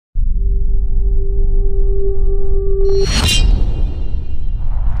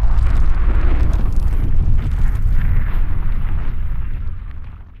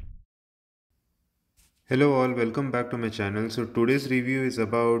Hello all, welcome back to my channel. So today's review is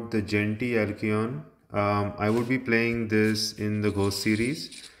about the Genty Akylone. I would be playing this in the Ghost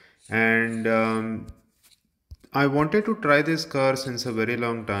series, and I wanted to try this car since a very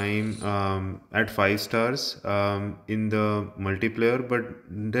long time at 5 stars in the multiplayer, but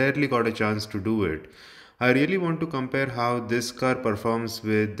rarely got a chance to do it. I really want to compare how this car performs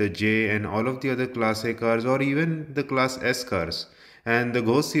with the J and all of the other Class A cars or even the Class S cars. And the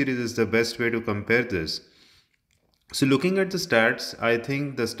Ghost series is the best way to compare this. So looking at the stats, I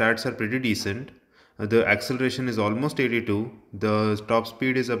think the stats are pretty decent. The acceleration is almost 82. The top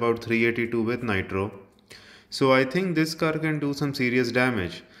speed is about 382 with nitro. So I think this car can do some serious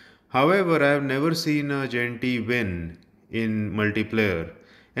damage. However, I have never seen a Genty win in multiplayer,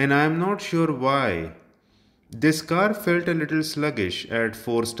 and I am not sure why. This car felt a little sluggish at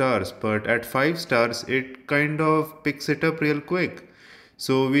 4 stars, but at 5 stars it kind of picks it up real quick.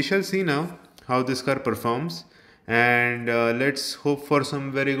 So we shall see now how this car performs, and let's hope for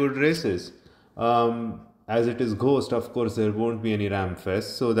some very good races. As it is Ghost, of course there won't be any ram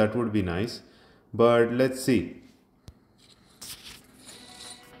fest, so that would be nice. But let's see.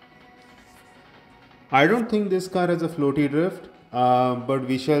 I don't think this car has a floaty drift, but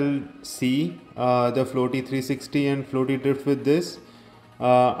we shall see the floaty 360 and floaty drift with this.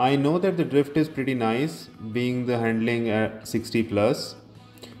 I know that the drift is pretty nice, being the handling at 60 plus,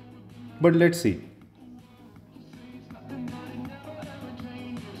 but let's see.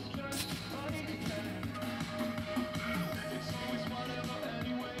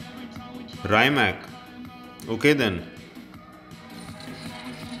 Rimac. Okay then.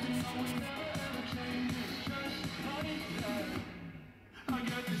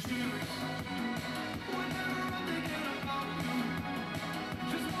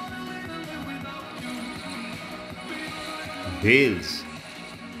 Wales.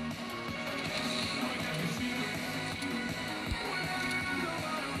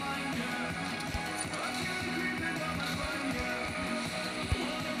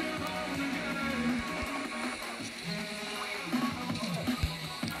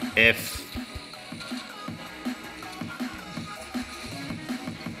 F.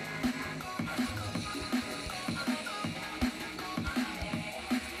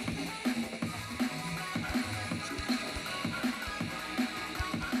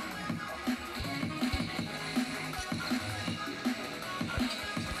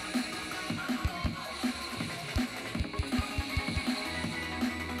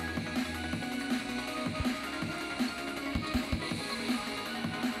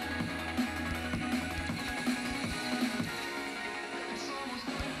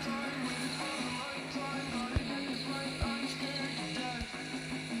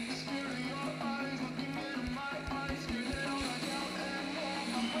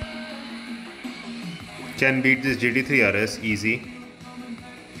 Can beat this GT3 RS easy,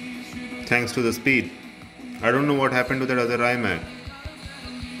 thanks to the speed. I don't know what happened to that other iMac.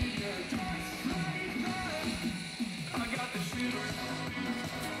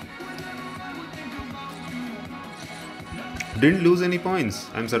 Didn't lose any points,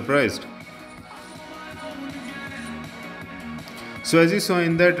 I'm surprised. So as you saw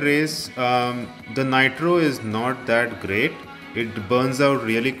in that race, the nitro is not that great. It burns out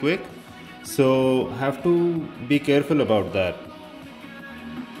really quick. So have to be careful about that.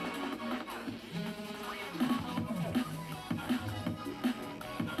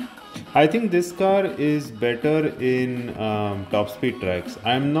 I think this car is better in top speed tracks.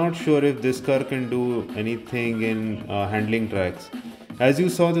 I'm not sure if this car can do anything in handling tracks. As you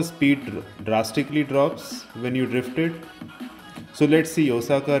saw, the speed drastically drops when you drift it. So let's see,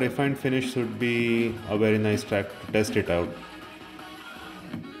 Osaka refined finish should be a very nice track to test it out.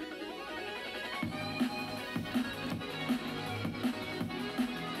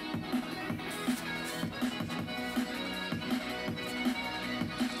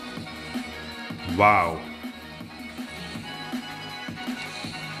 Wow.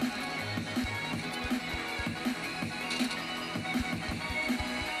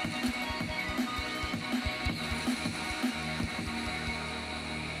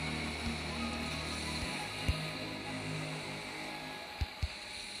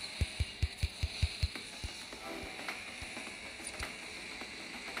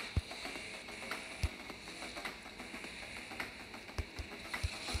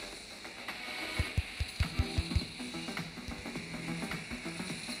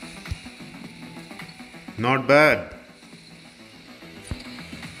 Not bad.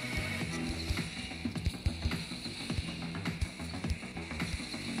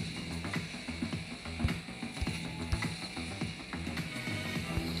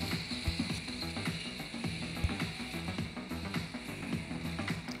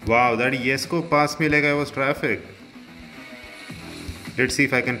 Wow, that Yesko passed me like I was traffic. Let's see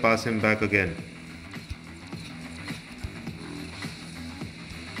if I can pass him back again.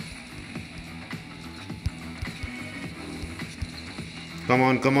 Come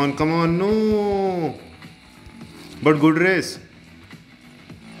on, come on, come on. No. But good race.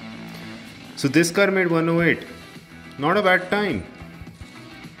 So this car made 108. Not a bad time.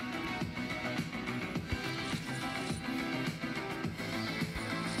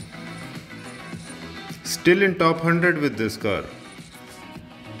 Still in top 100 with this car.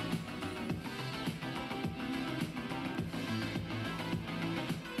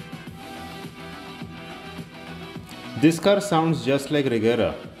 This car sounds just like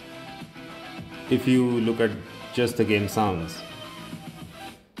Regera if you look at just the game sounds,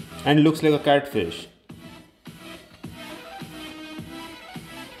 and looks like a catfish.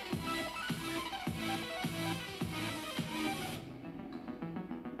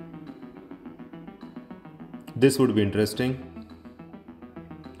 This would be interesting.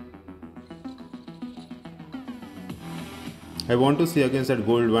 I want to see against that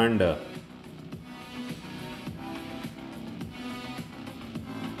Gold Vanda.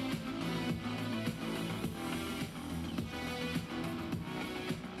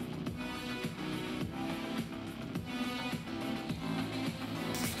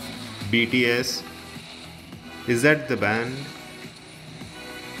 BTS. Is that the band?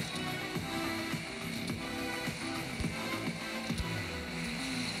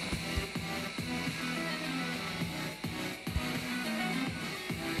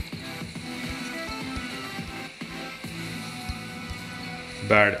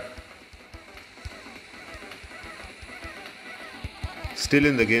 Bad. Still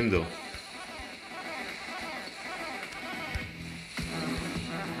in the game though.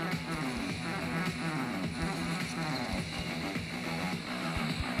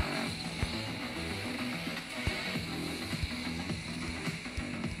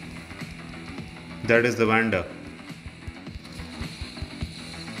 That is the Vanda.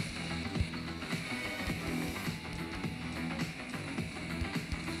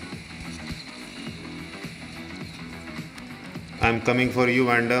 I'm coming for you,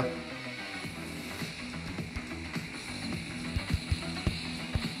 Vanda.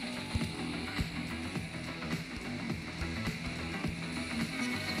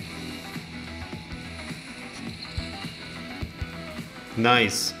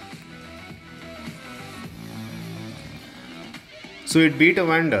 Nice. So it beat a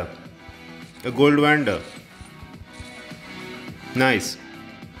Vanda, a Gold Vanda. Nice.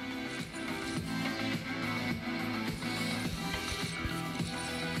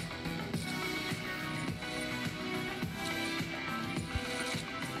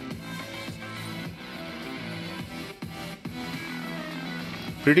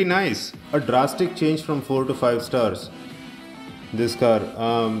 Pretty nice. A drastic change from 4 to 5 stars. This car.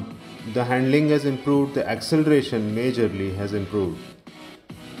 The handling has improved. The acceleration majorly has improved.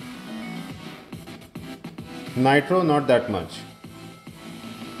 Nitro not that much.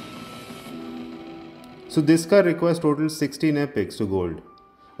 So this car requires total 16 epics to gold.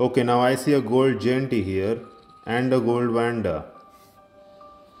 Okay, now I see a gold Genty here and a Gold Vanda.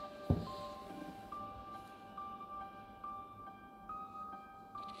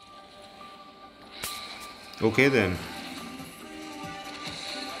 Okay then.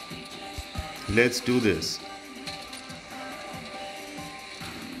 Let's do this.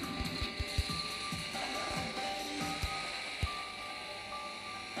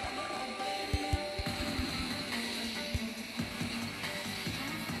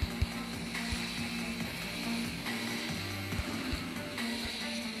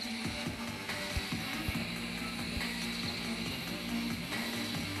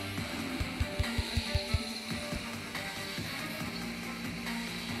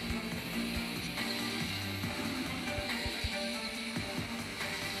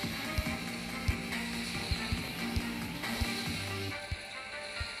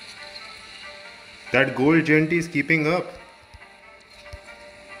 That gold Genty is keeping up.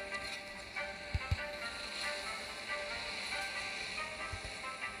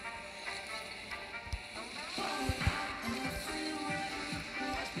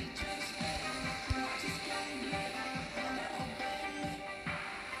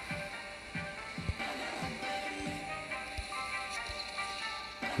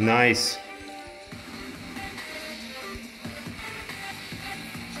 Nice.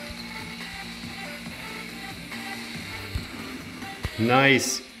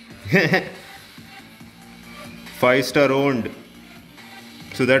 Nice. 5-star owned.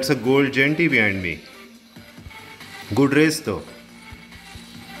 So that's a gold Genty behind me. Good race though.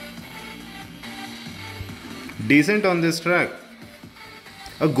 Decent on this track.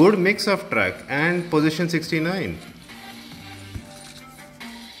 A good mix of track and position 69.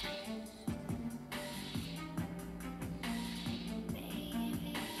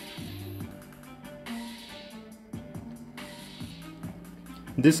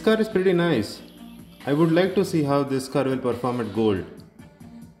 This car is pretty nice. I would like to see how this car will perform at Gold.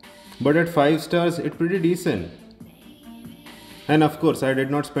 But at 5 stars, it's pretty decent. And of course, I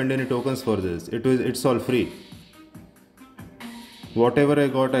did not spend any tokens for this. It's all free. Whatever I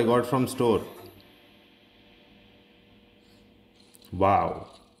got from store. Wow.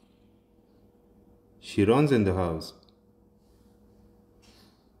 Chiron's in the house.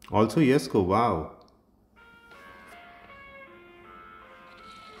 Also Yesko, wow.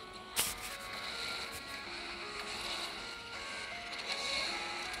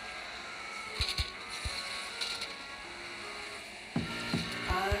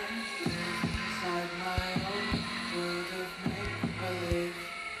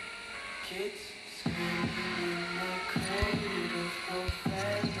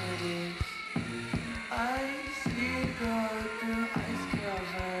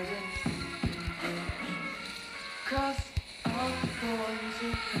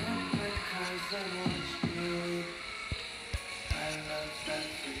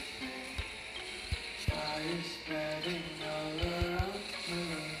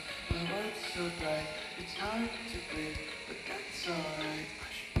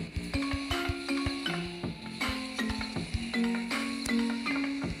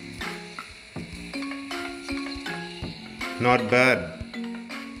 Not bad.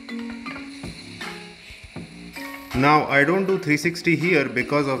 Now I don't do 360 here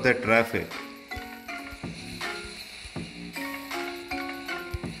because of that traffic.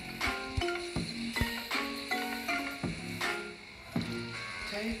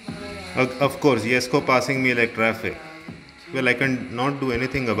 Of course, Yesko passing me like traffic. Well, I can not do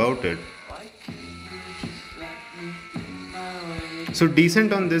anything about it. So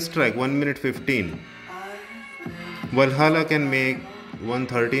decent on this track, 1 minute 15. Valhalla can make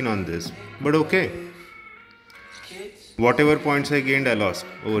 113 on this, but okay. Whatever points I gained, I lost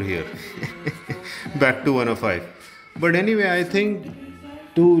over here. Back to 105. But anyway, I think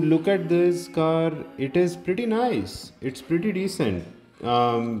to look at this car, it is pretty nice. It's pretty decent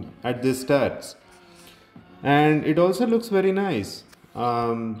at this stats. And it also looks very nice.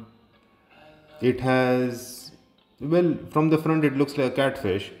 It has, well, from the front it looks like a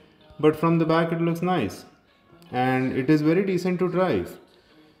catfish, but from the back it looks nice. And it is very decent to drive.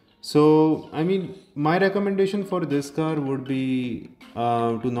 So, I mean, my recommendation for this car would be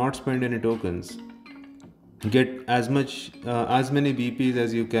to not spend any tokens. Get as many BPs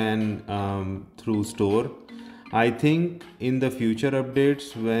as you can through store. I think in the future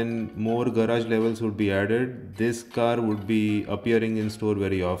updates, when more garage levels would be added, this car would be appearing in store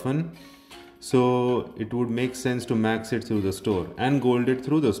very often. So it would make sense to max it through the store and gold it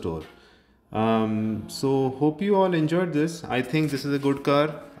through the store. So hope you all enjoyed this. I think this is a good car.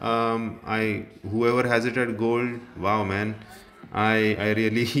 Whoever has it at gold, wow man, I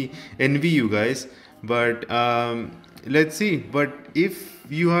really envy you guys. But let's see. But if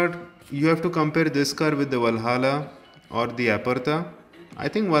you have to compare this car with the Valhalla or the Aperta, I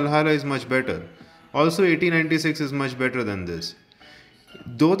think Valhalla is much better. Also 1896 is much better than this.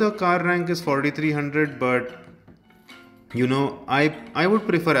 Though the car rank is 4300, but you know, I would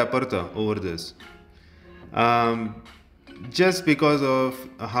prefer Aperta over this. Just because of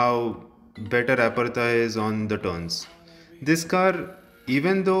how better Aperta is on the turns. This car,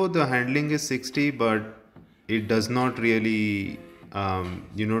 even though the handling is 60, but it does not really,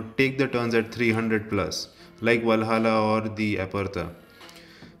 take the turns at 300 plus, like Valhalla or the Aperta.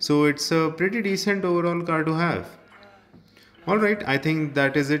 So it's a pretty decent overall car to have. Alright, I think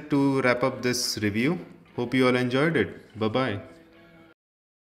that is it to wrap up this review. Hope you all enjoyed it. Bye-bye.